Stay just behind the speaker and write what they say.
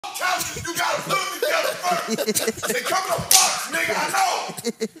couches, you gotta put them together first. They come in a box, nigga, I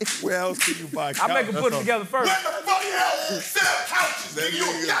know. Where else can you buy couches? I make them put them together first. When the fuck hell sell couches, nigga? You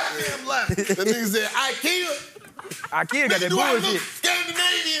a goddamn lie. That nigga said IKEA. IKEA got that bullshit.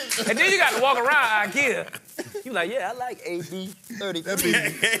 Scandinavian. And then you got to walk around IKEA. You like, yeah, I like AB 33.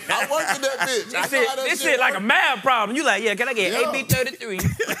 I worked in that bitch. This shit like a math problem. You like, yeah, can I get AB 33?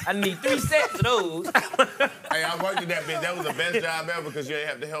 I need 3 sets of those. Hey, I worked in that bitch. That was the best job ever because you ain't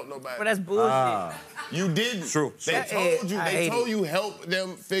have to help nobody. But that's bullshit. You didn't. True. They told you help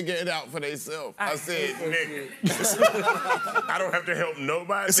them figure it out for themselves. I said, nigga, I don't have to help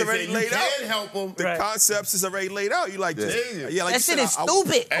nobody. It's already laid out. You can help them. The concepts is already laid out. You like this. Yeah, like that shit is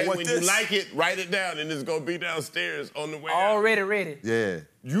stupid. Hey, when you like it, write it down and it's gonna be downstairs on the way Already out. ready. Yeah.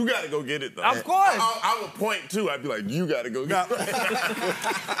 You gotta go get it though. Of course. I would point too. I'd be like, you gotta go get it.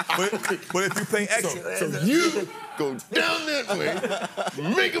 But if you pay extra. So you go down that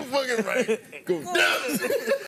way, make a fucking right, go down.